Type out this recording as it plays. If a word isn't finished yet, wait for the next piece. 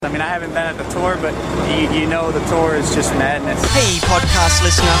I mean, I haven't been at the Tour, but you know the Tour is just madness. Hey, podcast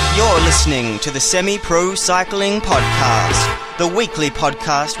listener, you're listening to the Semi-Pro Cycling Podcast, the weekly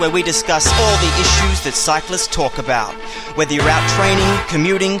podcast where we discuss all the issues that cyclists talk about. Whether you're out training,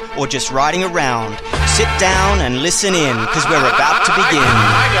 commuting, or just riding around, sit down and listen in, because we're about to begin.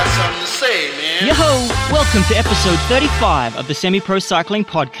 I got something to say, man. Yo-ho! Welcome to episode 35 of the Semi-Pro Cycling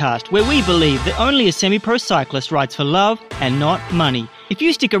Podcast, where we believe that only a semi-pro cyclist rides for love and not money. If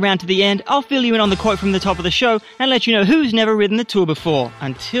you stick around to the end, I'll fill you in on the quote from the top of the show and let you know who's never ridden the Tour before,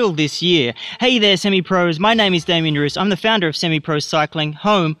 until this year. Hey there, semi-pros. My name is Damien Roos. I'm the founder of Semi-Pro Cycling,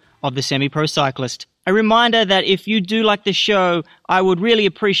 home of the Semi-Pro Cyclist. A reminder that if you do like the show, I would really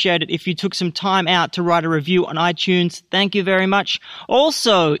appreciate it if you took some time out to write a review on iTunes. Thank you very much.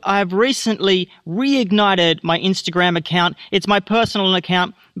 Also, I've recently reignited my Instagram account. It's my personal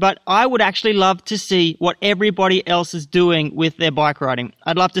account, but I would actually love to see what everybody else is doing with their bike riding.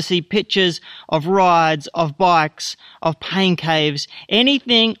 I'd love to see pictures of rides, of bikes, of pain caves,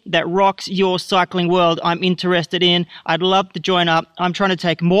 anything that rocks your cycling world I'm interested in. I'd love to join up. I'm trying to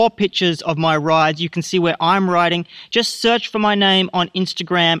take more pictures of my rides. You can see where I'm riding. Just search for my name on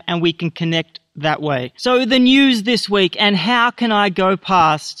Instagram and we can connect that way. So the news this week, and how can I go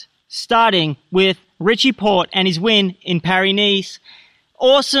past starting with Richie Porte and his win in Paris-Nice.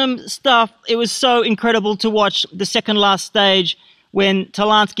 Awesome stuff. It was so incredible to watch the second last stage when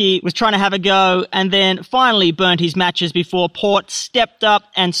Talansky was trying to have a go and then finally burnt his matches before Porte stepped up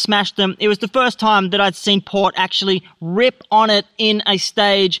and smashed them. It was the first time that I'd seen Porte actually rip on it in a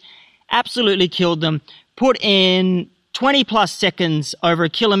stage. Absolutely killed them. Put in 20 plus seconds over a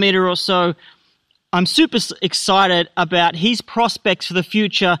kilometer or so. I'm super excited about his prospects for the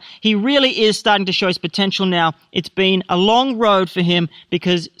future. He really is starting to show his potential now. It's been a long road for him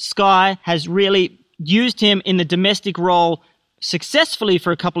because Sky has really used him in the domestic role successfully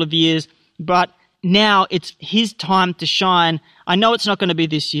for a couple of years, but now it's his time to shine. I know it's not going to be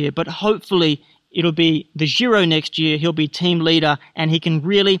this year, but hopefully it'll be the Giro next year. He'll be team leader and he can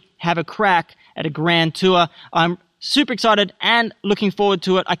really have a crack at a Grand Tour. I'm super excited and looking forward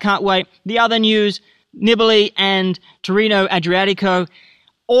to it. I can't wait. The other news, Nibali and Tirreno Adriatico.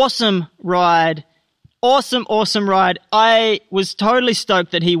 Awesome ride. Awesome ride. I was totally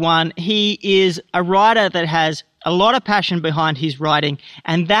stoked that he won. He is a rider that has a lot of passion behind his riding,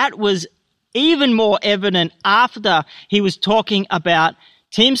 and that was even more evident after he was talking about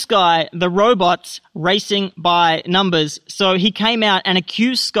Team Sky, the robots, racing by numbers. So he came out and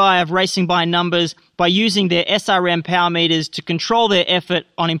accused Sky of racing by numbers by using their SRM power meters to control their effort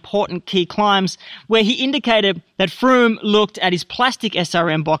on important key climbs, where he indicated that Froome looked at his plastic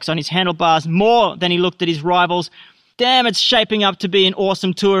SRM box on his handlebars more than he looked at his rivals. Damn, it's shaping up to be an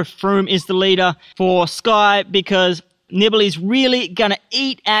awesome tour if Froome is the leader for Sky, because Nibali's really going to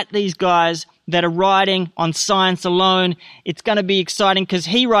eat at these guys that are riding on science alone. It's going to be exciting because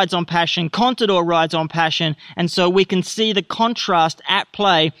he rides on passion, Contador rides on passion, and so we can see the contrast at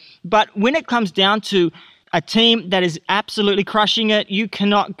play. But when it comes down to a team that is absolutely crushing it, you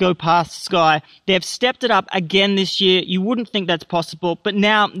cannot go past Sky. They've stepped it up again this year. You wouldn't think that's possible, but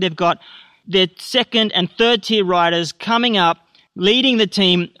now they've got their second and third tier riders coming up, leading the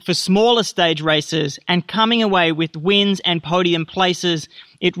team for smaller stage races and coming away with wins and podium places.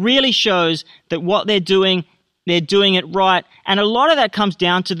 It really shows that what they're doing it right. And a lot of that comes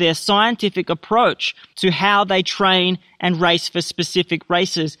down to their scientific approach to how they train and race for specific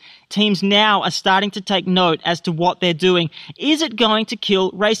races. Teams now are starting to take note as to what they're doing. Is it going to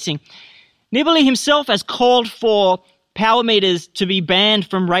kill racing? Nibali himself has called for power meters to be banned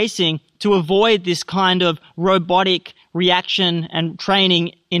from racing to avoid this kind of robotic reaction and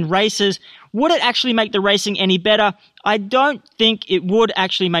training in races. Would it actually make the racing any better? I don't think it would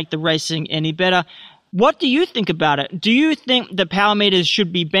actually make the racing any better. What do you think about it? Do you think the power meters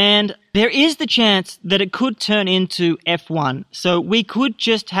should be banned? There is the chance that it could turn into F1. So we could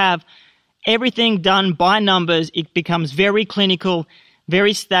just have everything done by numbers. It becomes very clinical,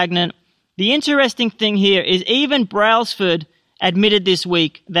 very stagnant. The interesting thing here is even Brailsford admitted this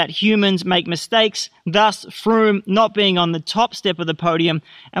week that humans make mistakes, thus Froome not being on the top step of the podium.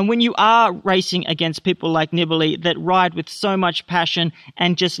 And when you are racing against people like Nibali that ride with so much passion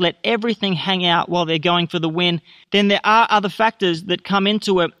and just let everything hang out while they're going for the win, then there are other factors that come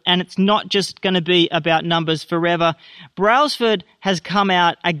into it, and it's not just going to be about numbers forever. Brailsford has come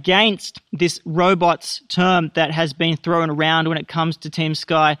out against this robots term that has been thrown around when it comes to Team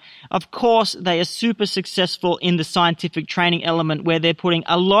Sky. Of course, they are super successful in the scientific training element where they're putting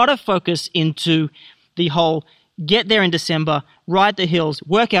a lot of focus into the whole get there in December, ride the hills,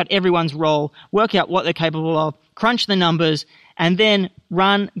 work out everyone's role, work out what they're capable of, crunch the numbers, and then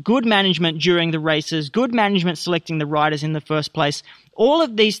run good management during the races, good management selecting the riders in the first place. All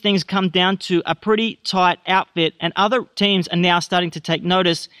of these things come down to a pretty tight outfit, and other teams are now starting to take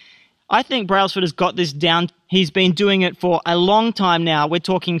notice. I think Brailsford has got this down. He's been doing it for a long time now. We're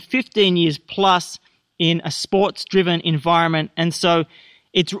talking 15 years plus in a sports-driven environment, and so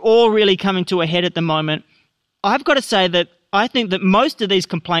it's all really coming to a head at the moment. I've got to say that I think that most of these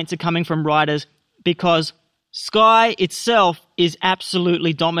complaints are coming from riders because Sky itself is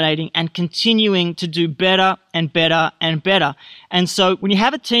absolutely dominating and continuing to do better and better and better. And so when you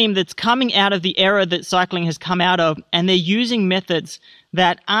have a team that's coming out of the era that cycling has come out of, and they're using methods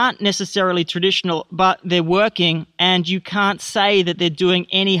that aren't necessarily traditional, but they're working, and you can't say that they're doing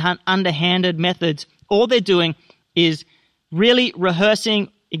any underhanded methods. All they're doing is really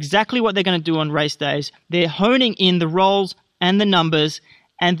rehearsing exactly what they're going to do on race days. They're honing in the roles and the numbers,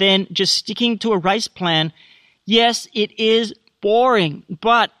 and then just sticking to a race plan. Yes, it is boring,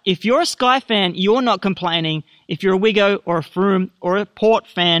 but if you're a Sky fan, you're not complaining. If you're a Wigo or a Froome or a Port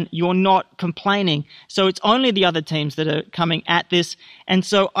fan, you're not complaining. So it's only the other teams that are coming at this. And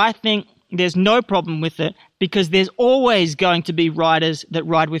so I think there's no problem with it, because there's always going to be riders that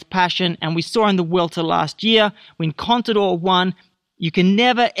ride with passion. And we saw in the Vuelta last year when Contador won. You can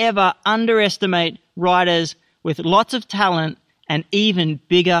never, ever underestimate riders with lots of talent and even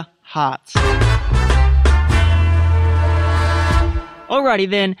bigger hearts. Alrighty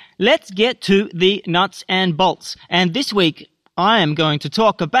then, let's get to the nuts and bolts. And this week, I am going to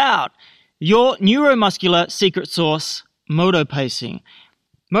talk about your neuromuscular secret sauce, moto pacing.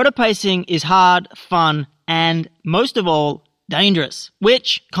 Moto pacing is hard, fun, and most of all, dangerous,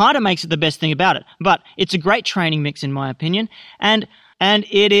 which kind of makes it the best thing about it. But it's a great training mix, in my opinion, and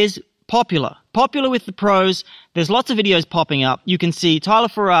it is popular with the pros. There's lots of videos popping up. You can see Tyler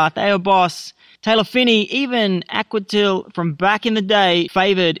Farrar, Theo Boss, Taylor Phinney, even Aquatil from back in the day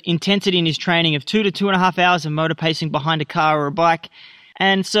favored intensity in his training of 2 to 2.5 hours of motor pacing behind a car or a bike.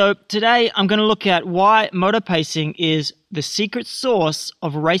 And so today I'm going to look at why motor pacing is the secret sauce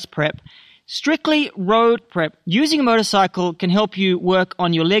of race prep. Strictly road prep. Using a motorcycle can help you work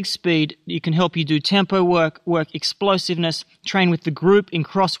on your leg speed. It can help you do tempo work explosiveness, train with the group in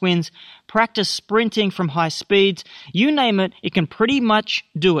crosswinds, practice sprinting from high speeds. You name it, it can pretty much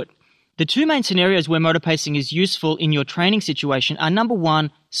do it. The two main scenarios where motor pacing is useful in your training situation are, number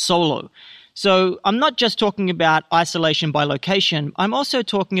one, solo. So I'm not just talking about isolation by location. I'm also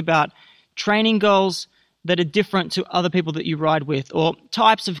talking about training goals that are different to other people that you ride with, or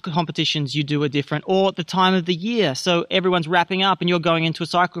types of competitions you do are different, or the time of the year. So everyone's wrapping up and you're going into a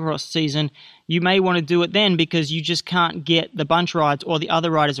cyclocross season. You may want to do it then because you just can't get the bunch rides or the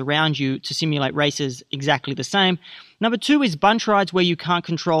other riders around you to simulate races exactly the same. Number two is bunch rides where you can't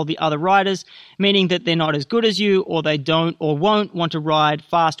control the other riders, meaning that they're not as good as you, or they don't or won't want to ride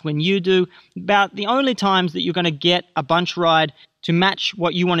fast when you do. About the only times that you're going to get a bunch ride to match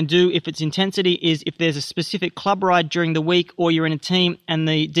what you want to do if it's intensity is if there's a specific club ride during the week, or you're in a team and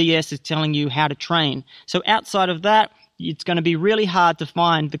the DS is telling you how to train. So outside of that, it's going to be really hard to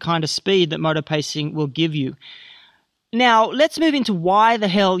find the kind of speed that motor pacing will give you. Now, let's move into why the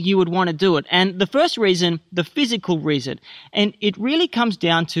hell you would want to do it. And the first reason, the physical reason, and it really comes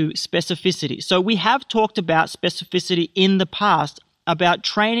down to specificity. So we have talked about specificity in the past, about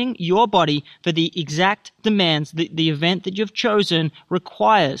training your body for the exact demands that the event that you've chosen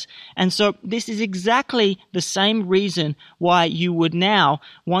requires. And so this is exactly the same reason why you would now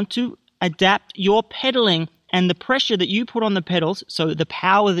want to adapt your pedaling and the pressure that you put on the pedals, so the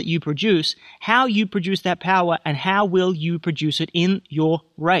power that you produce, how you produce that power, and how will you produce it in your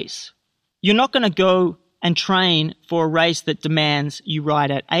race. You're not going to go and train for a race that demands you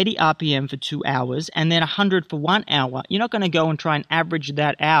ride at 80 RPM for 2 hours and then 100 for 1 hour. You're not going to go and try and average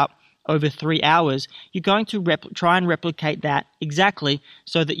that out over 3 hours. You're going to try and replicate that exactly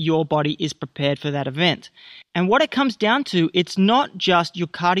so that your body is prepared for that event. And what it comes down to, it's not just your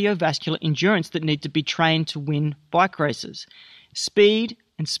cardiovascular endurance that need to be trained to win bike races. Speed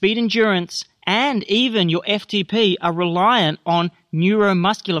and speed endurance and even your FTP are reliant on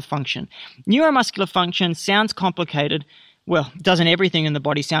neuromuscular function. Neuromuscular function sounds complicated. Well, doesn't everything in the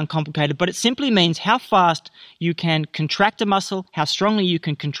body sound complicated? But it simply means how fast you can contract a muscle, how strongly you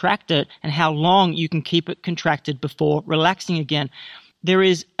can contract it, and how long you can keep it contracted before relaxing again. There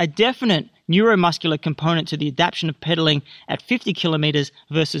is a definite neuromuscular component to the adaptation of pedaling at 50 kilometers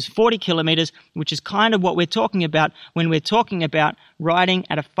versus 40 kilometers, which is kind of what we're talking about when we're talking about riding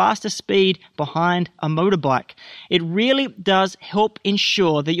at a faster speed behind a motorbike. It really does help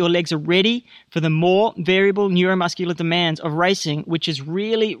ensure that your legs are ready for the more variable neuromuscular demands of racing, which is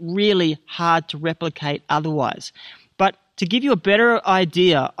really, really hard to replicate otherwise. But To give you a better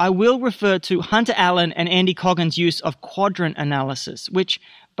idea, I will refer to Hunter Allen and Andy Coggin's use of quadrant analysis, which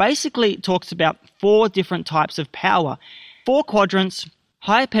basically talks about 4 different types of power. 4 quadrants: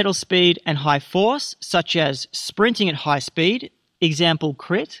 high pedal speed and high force, such as sprinting at high speed, example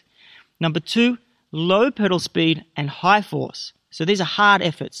crit. Number 2, low pedal speed and high force. So these are hard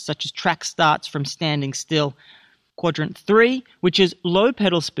efforts, such as track starts from standing still. Quadrant 3, which is low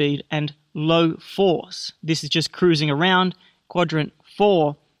pedal speed and low force. This is just cruising around. Quadrant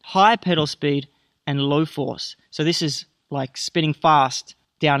 4, high pedal speed and low force. So this is like spinning fast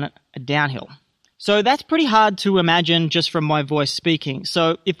down a downhill. So that's pretty hard to imagine just from my voice speaking.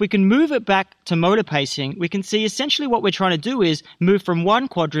 So if we can move it back to motor pacing, we can see essentially what we're trying to do is move from one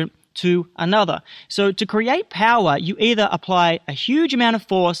quadrant to another. So to create power, you either apply a huge amount of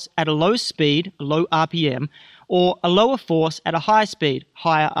force at a low speed, low RPM, or a lower force at a high speed,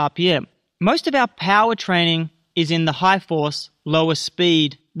 higher RPM. Most of our power training is in the high force, lower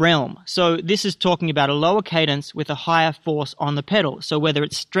speed realm. So this is talking about a lower cadence with a higher force on the pedal. So whether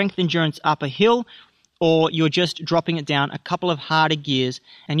it's strength endurance up a hill, or you're just dropping it down a couple of harder gears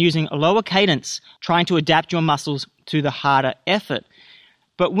and using a lower cadence, trying to adapt your muscles to the harder effort.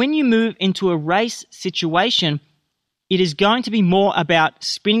 But when you move into a race situation, it is going to be more about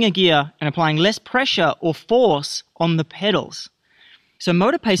spinning a gear and applying less pressure or force on the pedals. So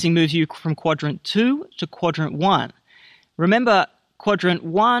motor pacing moves you from quadrant 2 to quadrant 1. Remember, quadrant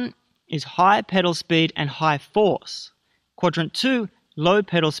 1 is high pedal speed and high force. Quadrant 2, low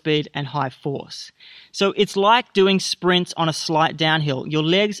pedal speed and high force. So it's like doing sprints on a slight downhill. Your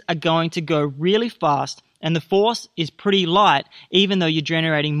legs are going to go really fast, and the force is pretty light, even though you're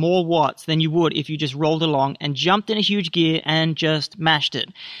generating more watts than you would if you just rolled along and jumped in a huge gear and just mashed it.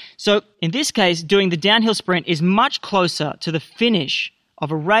 So in this case, doing the downhill sprint is much closer to the finish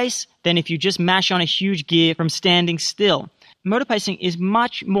of a race than if you just mash on a huge gear from standing still. Motor pacing is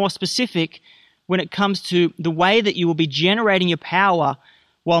much more specific when it comes to the way that you will be generating your power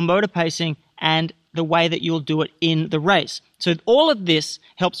while motor pacing and the way that you'll do it in the race. So all of this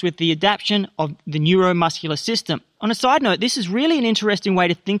helps with the adaptation of the neuromuscular system. On a side note, this is really an interesting way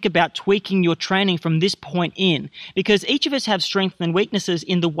to think about tweaking your training from this point in, because each of us have strengths and weaknesses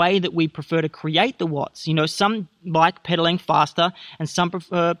in the way that we prefer to create the watts. You know, some like pedaling faster and some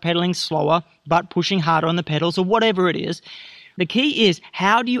prefer pedaling slower, but pushing harder on the pedals or whatever it is. The key is,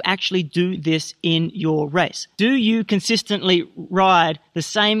 how do you actually do this in your race? Do you consistently ride the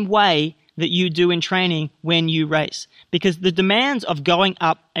same way that you do in training when you race? Because the demands of going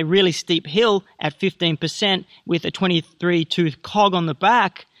up a really steep hill at 15% with a 23-tooth cog on the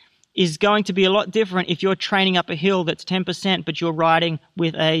back is going to be a lot different if you're training up a hill that's 10%, but you're riding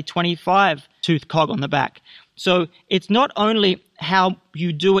with a 25-tooth cog on the back. So it's not only how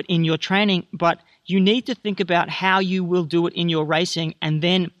you do it in your training, but you need to think about how you will do it in your racing and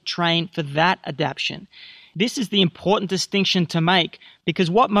then train for that adaptation. This is the important distinction to make, because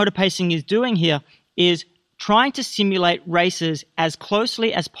what motor pacing is doing here is trying to simulate races as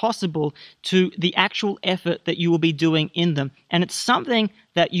closely as possible to the actual effort that you will be doing in them. And it's something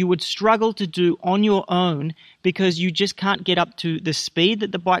that you would struggle to do on your own because you just can't get up to the speed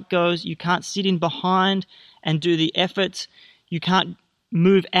that the bike goes. You can't sit in behind and do the efforts. You can't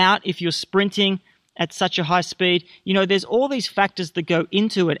move out if you're sprinting at such a high speed. You know, there's all these factors that go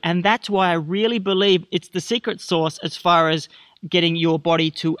into it, and that's why I really believe it's the secret sauce as far as getting your body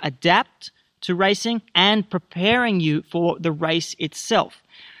to adapt to racing and preparing you for the race itself.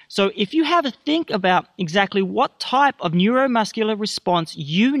 So if you have a think about exactly what type of neuromuscular response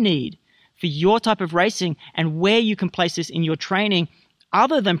you need for your type of racing and where you can place this in your training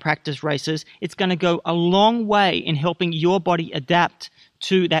other than practice races, it's going to go a long way in helping your body adapt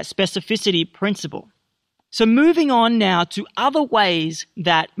to that specificity principle. So moving on now to other ways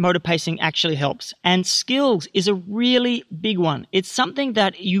that motor pacing actually helps. And skills is a really big one. It's something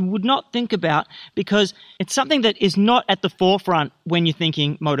that you would not think about because it's something that is not at the forefront when you're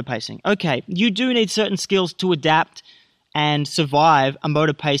thinking motor pacing. Okay, you do need certain skills to adapt and survive a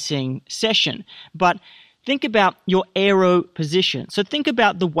motor pacing session, but think about your aero position. So think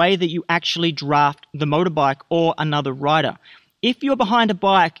about the way that you actually draft the motorbike or another rider. If you're behind a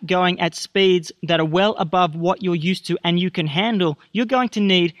bike going at speeds that are well above what you're used to and you can handle, you're going to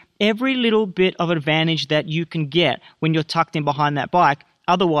need every little bit of advantage that you can get when you're tucked in behind that bike.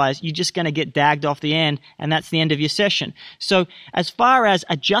 Otherwise, you're just going to get dagged off the end, and that's the end of your session. So as far as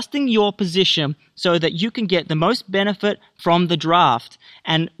adjusting your position so that you can get the most benefit from the draft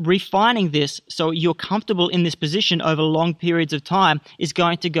and refining this so you're comfortable in this position over long periods of time is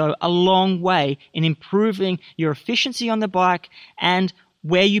going to go a long way in improving your efficiency on the bike and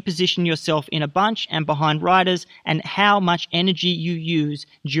where you position yourself in a bunch and behind riders, and how much energy you use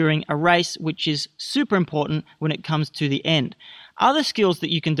during a race, which is super important when it comes to the end. Other skills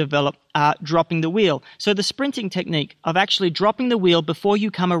that you can develop are dropping the wheel. So the sprinting technique of actually dropping the wheel before you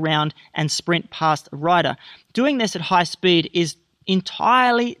come around and sprint past a rider. Doing this at high speed is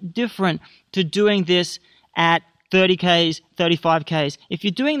entirely different to doing this at 30Ks, 35Ks. If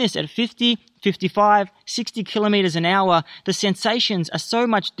you're doing this at 50, 55, 60 kilometers an hour, the sensations are so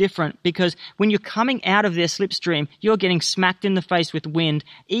much different, because when you're coming out of their slipstream, you're getting smacked in the face with wind,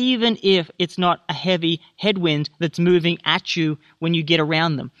 even if it's not a heavy headwind that's moving at you when you get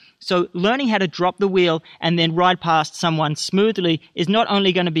around them. So learning how to drop the wheel and then ride past someone smoothly is not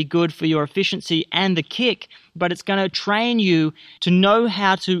only going to be good for your efficiency and the kick, but it's going to train you to know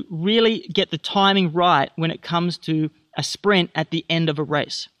how to really get the timing right when it comes to a sprint at the end of a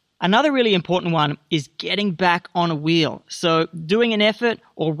race. Another really important one is getting back on a wheel. So doing an effort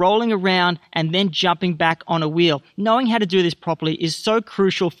or rolling around and then jumping back on a wheel. Knowing how to do this properly is so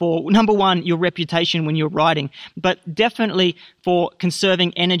crucial for, number one, your reputation when you're riding, but definitely for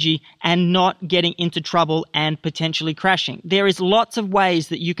conserving energy and not getting into trouble and potentially crashing. There is lots of ways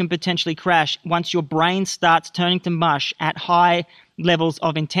that you can potentially crash once your brain starts turning to mush at high levels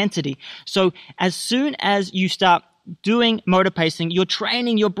of intensity. So as soon as you start doing motor pacing, you're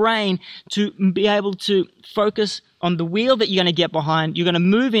training your brain to be able to focus on the wheel that you're going to get behind. You're going to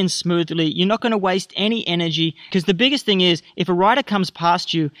move in smoothly. You're not going to waste any energy, because the biggest thing is if a rider comes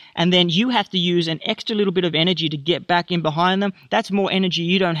past you and then you have to use an extra little bit of energy to get back in behind them, that's more energy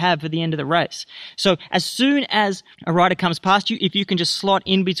you don't have for the end of the race. So as soon as a rider comes past you, if you can just slot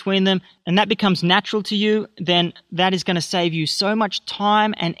in between them and that becomes natural to you, then that is going to save you so much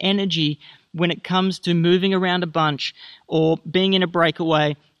time and energy when it comes to moving around a bunch or being in a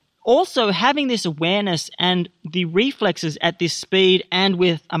breakaway. Also, having this awareness and the reflexes at this speed and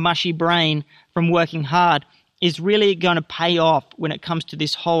with a mushy brain from working hard is really going to pay off when it comes to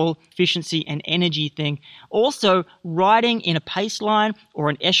this whole efficiency and energy thing. Also, riding in a pace line or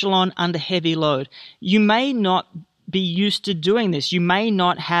an echelon under heavy load. You may not be used to doing this. You may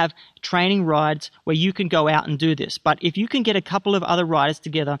not have training rides where you can go out and do this. But if you can get a couple of other riders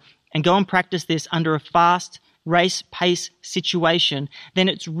together and go and practice this under a fast race pace situation, then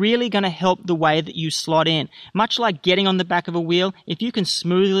it's really going to help the way that you slot in. Much like getting on the back of a wheel, if you can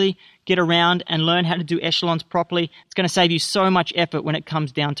smoothly get around and learn how to do echelons properly, it's going to save you so much effort when it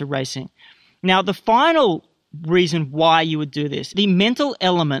comes down to racing. Now, the final reason why you would do this, the mental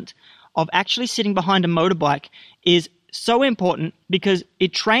element of actually sitting behind a motorbike, is so important because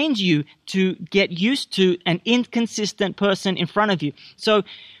it trains you to get used to an inconsistent person in front of you. So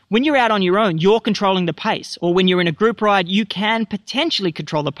when you're out on your own, you're controlling the pace. Or when you're in a group ride, you can potentially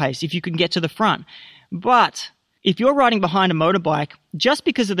control the pace if you can get to the front. But if you're riding behind a motorbike, just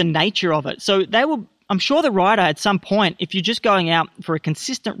because of the nature of it, so I'm sure the rider at some point, if you're just going out for a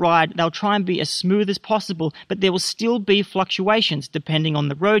consistent ride, they'll try and be as smooth as possible, but there will still be fluctuations depending on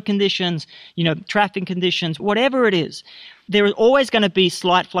the road conditions, traffic conditions, whatever it is. There is always going to be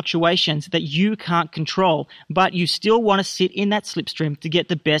slight fluctuations that you can't control, but you still want to sit in that slipstream to get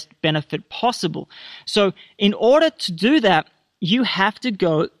the best benefit possible. So in order to do that, you have to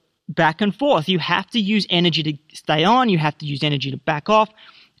go back and forth. You have to use energy to stay on. You have to use energy to back off.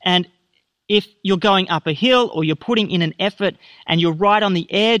 And if you're going up a hill or you're putting in an effort and you're right on the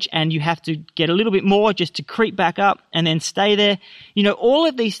edge and you have to get a little bit more just to creep back up and then stay there, all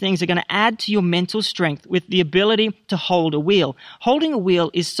of these things are going to add to your mental strength with the ability to hold a wheel. Holding a wheel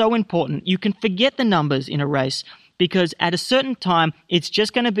is so important. You can forget the numbers in a race because at a certain time, it's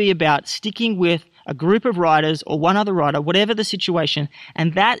just going to be about sticking with a group of riders or one other rider, whatever the situation,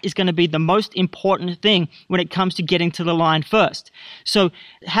 and that is going to be the most important thing when it comes to getting to the line first. So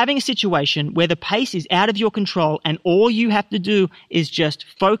having a situation where the pace is out of your control and all you have to do is just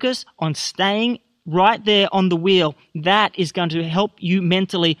focus on staying right there on the wheel, that is going to help you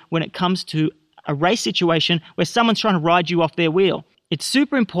mentally when it comes to a race situation where someone's trying to ride you off their wheel. It's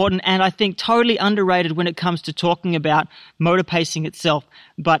super important and I think totally underrated when it comes to talking about motor pacing itself,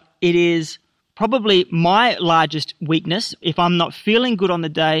 but it is probably my largest weakness. If I'm not feeling good on the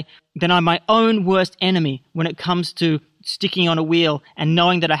day, then I'm my own worst enemy when it comes to sticking on a wheel and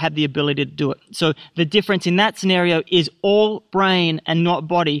knowing that I have the ability to do it. So the difference in that scenario is all brain and not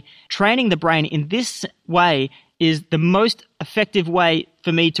body. Training the brain in this way is the most effective way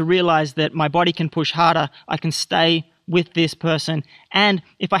for me to realize that my body can push harder. I can stay with this person. And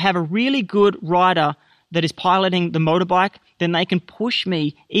if I have a really good rider that is piloting the motorbike, then they can push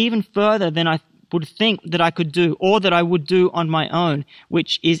me even further than I would think that I could do or that I would do on my own,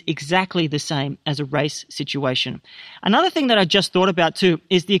 which is exactly the same as a race situation. Another thing that I just thought about too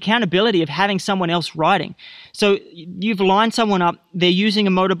is the accountability of having someone else riding. So you've lined someone up, they're using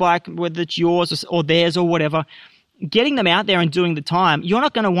a motorbike, whether it's yours or theirs or whatever, getting them out there and doing the time, you're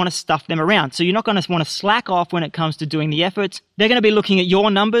not going to want to stuff them around. So you're not going to want to slack off when it comes to doing the efforts. They're going to be looking at your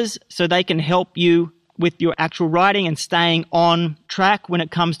numbers so they can help you with your actual riding and staying on track when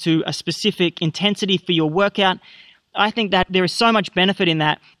it comes to a specific intensity for your workout. I think that there is so much benefit in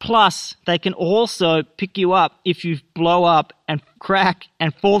that. Plus, they can also pick you up if you blow up and crack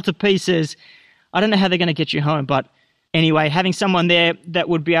and fall to pieces. I don't know how they're going to get you home, but anyway, having someone there that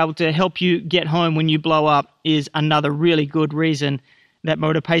would be able to help you get home when you blow up is another really good reason that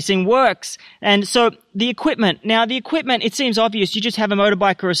motor pacing works. And so the equipment. Now, the equipment, it seems obvious. You just have a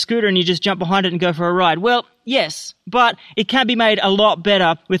motorbike or a scooter and you just jump behind it and go for a ride. Well, yes, but it can be made a lot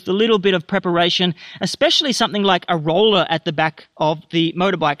better with a little bit of preparation, especially something like a roller at the back of the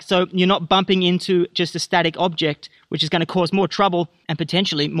motorbike. So you're not bumping into just a static object, which is going to cause more trouble and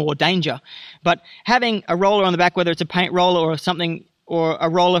potentially more danger. But having a roller on the back, whether it's a paint roller or something, or a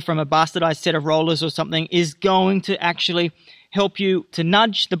roller from a bastardized set of rollers or something, is going to actually help you to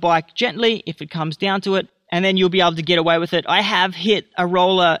nudge the bike gently if it comes down to it, and then you'll be able to get away with it. I have hit a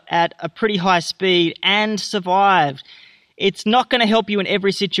roller at a pretty high speed and survived. It's not going to help you in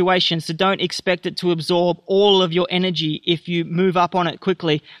every situation, so don't expect it to absorb all of your energy if you move up on it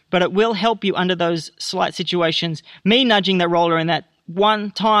quickly, but it will help you under those slight situations. Me nudging that roller in that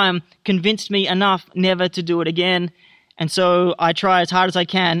one time convinced me enough never to do it again, and so I try as hard as I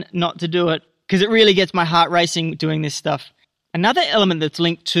can not to do it, because it really gets my heart racing doing this stuff. Another element that's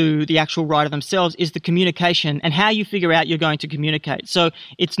linked to the actual rider themselves is the communication and how you figure out you're going to communicate. So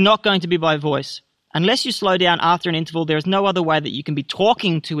it's not going to be by voice. Unless you slow down after an interval, there is no other way that you can be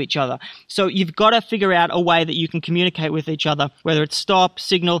talking to each other. So you've got to figure out a way that you can communicate with each other, whether it's stop,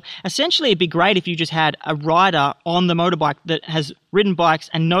 signal. Essentially, it'd be great if you just had a rider on the motorbike that has ridden bikes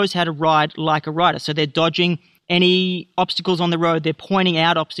and knows how to ride like a rider. So they're dodging any obstacles on the road, they're pointing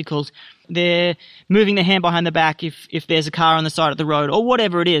out obstacles, they're moving their hand behind the back if there's a car on the side of the road, or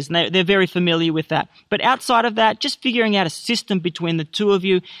whatever it is, and they're very familiar with that. But outside of that, just figuring out a system between the two of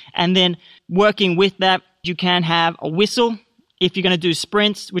you, and then working with that. You can have a whistle if you're going to do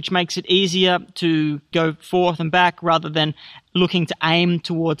sprints, which makes it easier to go forth and back rather than looking to aim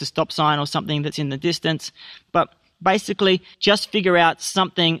towards a stop sign or something that's in the distance. But basically, just figure out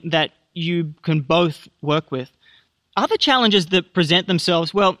something that you can both work with. Other challenges that present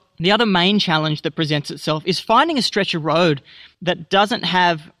themselves, well, the other main challenge that presents itself is finding a stretch of road that doesn't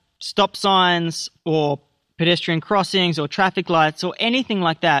have stop signs or pedestrian crossings or traffic lights or anything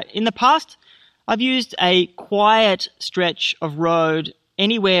like that. In the past, I've used a quiet stretch of road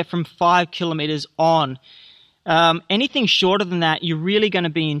anywhere from 5 kilometers on. Anything shorter than that, you're really going to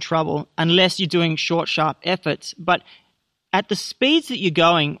be in trouble unless you're doing short, sharp efforts. But at the speeds that you're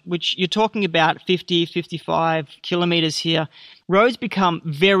going, which you're talking about 50, 55 kilometers here, roads become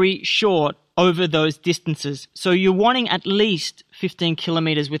very short over those distances. So you're wanting at least 15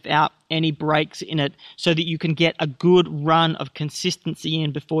 kilometers without any breaks in it so that you can get a good run of consistency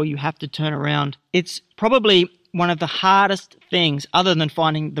in before you have to turn around. It's probably one of the hardest things, other than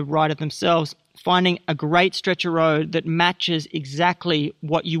finding the rider themselves, finding a great stretch of road that matches exactly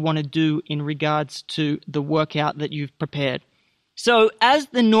what you want to do in regards to the workout that you've prepared. So as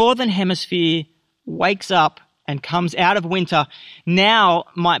the Northern Hemisphere wakes up and comes out of winter, now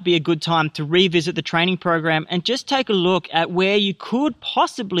might be a good time to revisit the training program and just take a look at where you could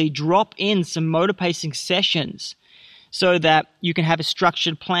possibly drop in some motor pacing sessions so that you can have a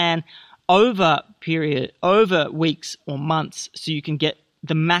structured plan over weeks or months so you can get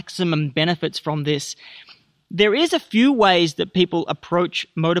the maximum benefits from this. There is a few ways that people approach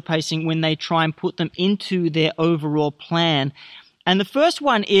motor pacing when they try and put them into their overall plan. And the first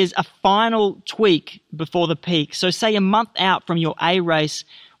one is a final tweak before the peak. So say a month out from your A race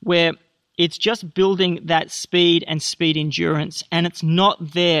where it's just building that speed and speed endurance and it's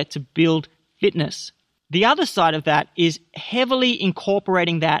not there to build fitness. The other side of that is heavily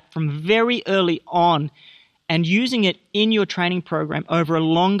incorporating that from very early on and using it in your training program over a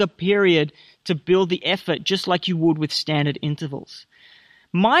longer period to build the effort just like you would with standard intervals.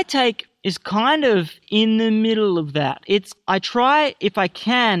 My take is kind of in the middle of that. I try, if I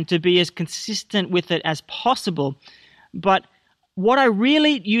can, to be as consistent with it as possible, but what I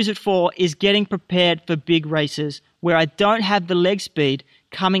really use it for is getting prepared for big races where I don't have the leg speed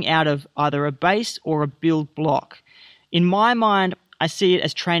coming out of either a base or a build block. In my mind, I see it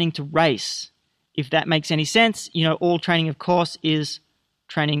as training to race. If that makes any sense, all training, of course, is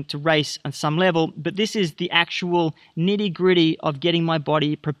training to race on some level, but this is the actual nitty-gritty of getting my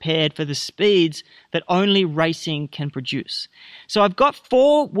body prepared for the speeds that only racing can produce. So I've got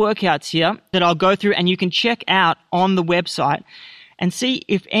 4 workouts here that I'll go through, and you can check out on the website and see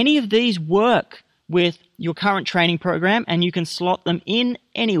if any of these work with your current training program, and you can slot them in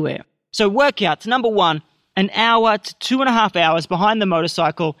anywhere. So workouts, number 1, an hour to 2.5 hours behind the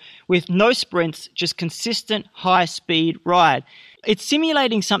motorcycle with no sprints, just consistent high-speed ride. It's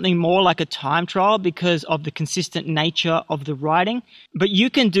simulating something more like a time trial because of the consistent nature of the riding, but you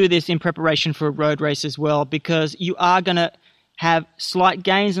can do this in preparation for a road race as well, because you are going to have slight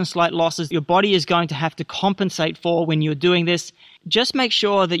gains and slight losses your body is going to have to compensate for when you're doing this. Just make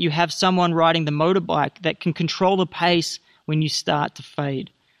sure that you have someone riding the motorbike that can control the pace when you start to fade.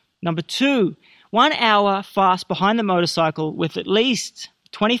 Number 2, 1 hour fast behind the motorcycle with at least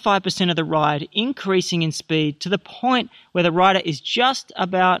 25% of the ride increasing in speed to the point where the rider is just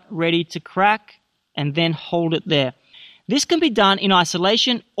about ready to crack, and then hold it there. This can be done in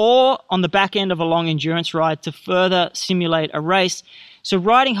isolation or on the back end of a long endurance ride to further simulate a race. So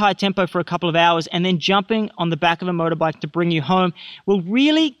riding high tempo for a couple of hours and then jumping on the back of a motorbike to bring you home will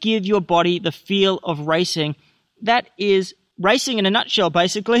really give your body the feel of racing. That is racing in a nutshell,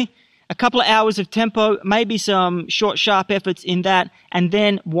 basically. A couple of hours of tempo, maybe some short, sharp efforts in that, and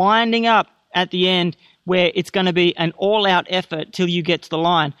then winding up at the end where it's going to be an all-out effort till you get to the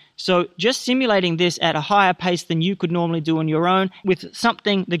line. So just simulating this at a higher pace than you could normally do on your own with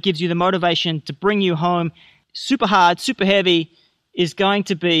something that gives you the motivation to bring you home super hard, super heavy, is going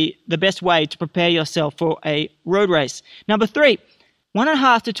to be the best way to prepare yourself for a road race. Number 3,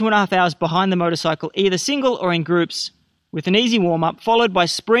 1.5 to 2.5 hours behind the motorcycle, either single or in groups, with an easy warm-up, followed by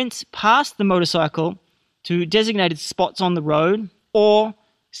sprints past the motorcycle to designated spots on the road, or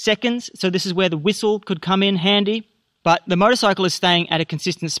seconds, so this is where the whistle could come in handy, but the motorcycle is staying at a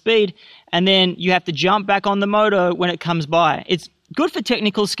consistent speed, and then you have to jump back on the moto when it comes by. It's good for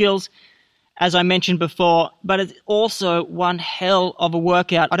technical skills, as I mentioned before, but it's also one hell of a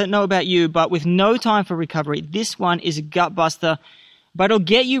workout. I don't know about you, but with no time for recovery, this one is a gut buster, but it'll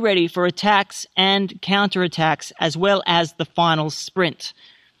get you ready for attacks and counterattacks as well as the final sprint.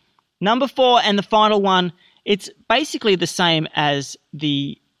 Number 4 and the final one, it's basically the same as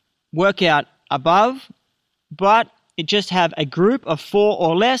the workout above, but it just have a group of 4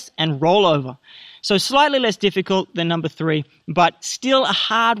 or less and rollover. So slightly less difficult than number 3, but still a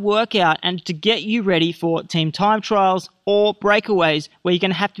hard workout, and to get you ready for team time trials or breakaways where you're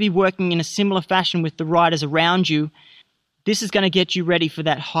going to have to be working in a similar fashion with the riders around you. This is going to get you ready for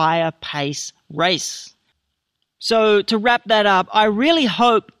that higher pace race. So to wrap that up, I really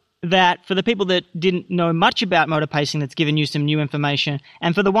hope that for the people that didn't know much about motor pacing, that's given you some new information.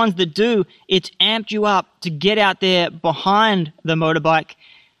 And for the ones that do, it's amped you up to get out there behind the motorbike.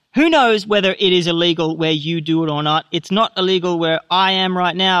 Who knows whether it is illegal where you do it or not. It's not illegal where I am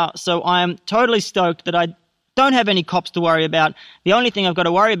right now, so I am totally stoked that I don't have any cops to worry about. The only thing I've got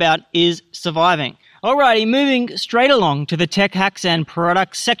to worry about is surviving. Alrighty, moving straight along to the tech hacks and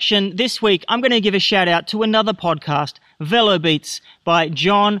products section. This week, I'm going to give a shout out to another podcast, VeloBeats by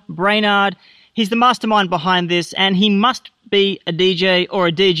John Brainard. He's the mastermind behind this, and he must be a DJ or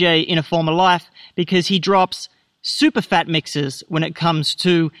a DJ in a former life because he drops super fat mixes when it comes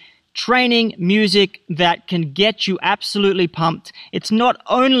to training music that can get you absolutely pumped. It's not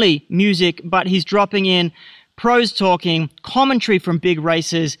only music, but he's dropping in pros talking, commentary from big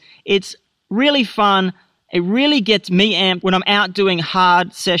races. It's really fun. It really gets me amped when I'm out doing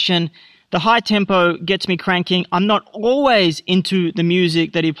hard session. The high tempo gets me cranking. I'm not always into the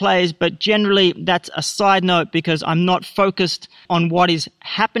music that he plays, but generally that's a side note because I'm not focused on what is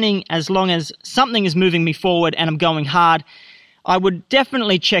happening as long as something is moving me forward and I'm going hard. I would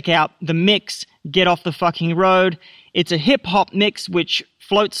definitely check out the mix, Get Off the Fucking Road. It's a hip-hop mix which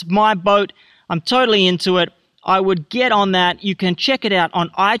floats my boat. I'm totally into it. I would get on that. You can check it out on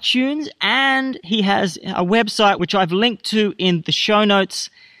iTunes, and he has a website which I've linked to in the show notes.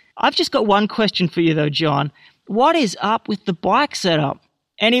 I've just got one question for you though, John. What is up with the bike setup?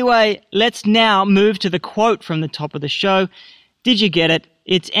 Anyway, let's now move to the quote from the top of the show. Did you get it?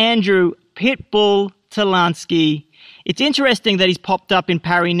 It's Andrew Pitbull Talansky. It's interesting that he's popped up in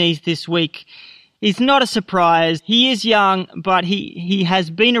Paris-Nice this week. It's not a surprise. He is young, but he has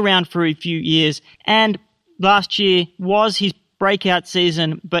been around for a few years, and last year was his breakout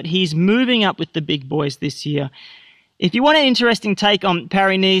season, but he's moving up with the big boys this year. If you want an interesting take on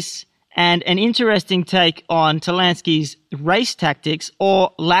Paris-Nice and an interesting take on Talansky's race tactics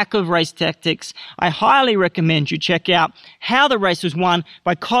or lack of race tactics, I highly recommend you check out How the Race Was Won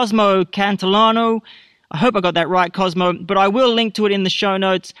by Cosmo Cantilano. I hope I got that right, Cosmo, but I will link to it in the show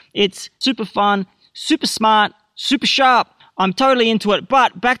notes. It's super fun, super smart, super sharp. I'm totally into it.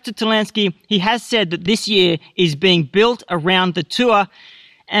 But back to Talansky, he has said that this year is being built around the tour,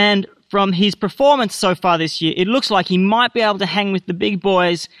 and from his performance so far this year, it looks like he might be able to hang with the big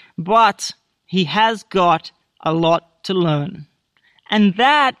boys, but he has got a lot to learn. And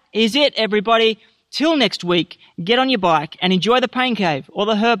that is it, everybody. Till next week, get on your bike and enjoy the Pain Cave or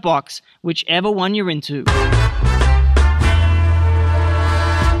the Hurt Box, whichever one you're into.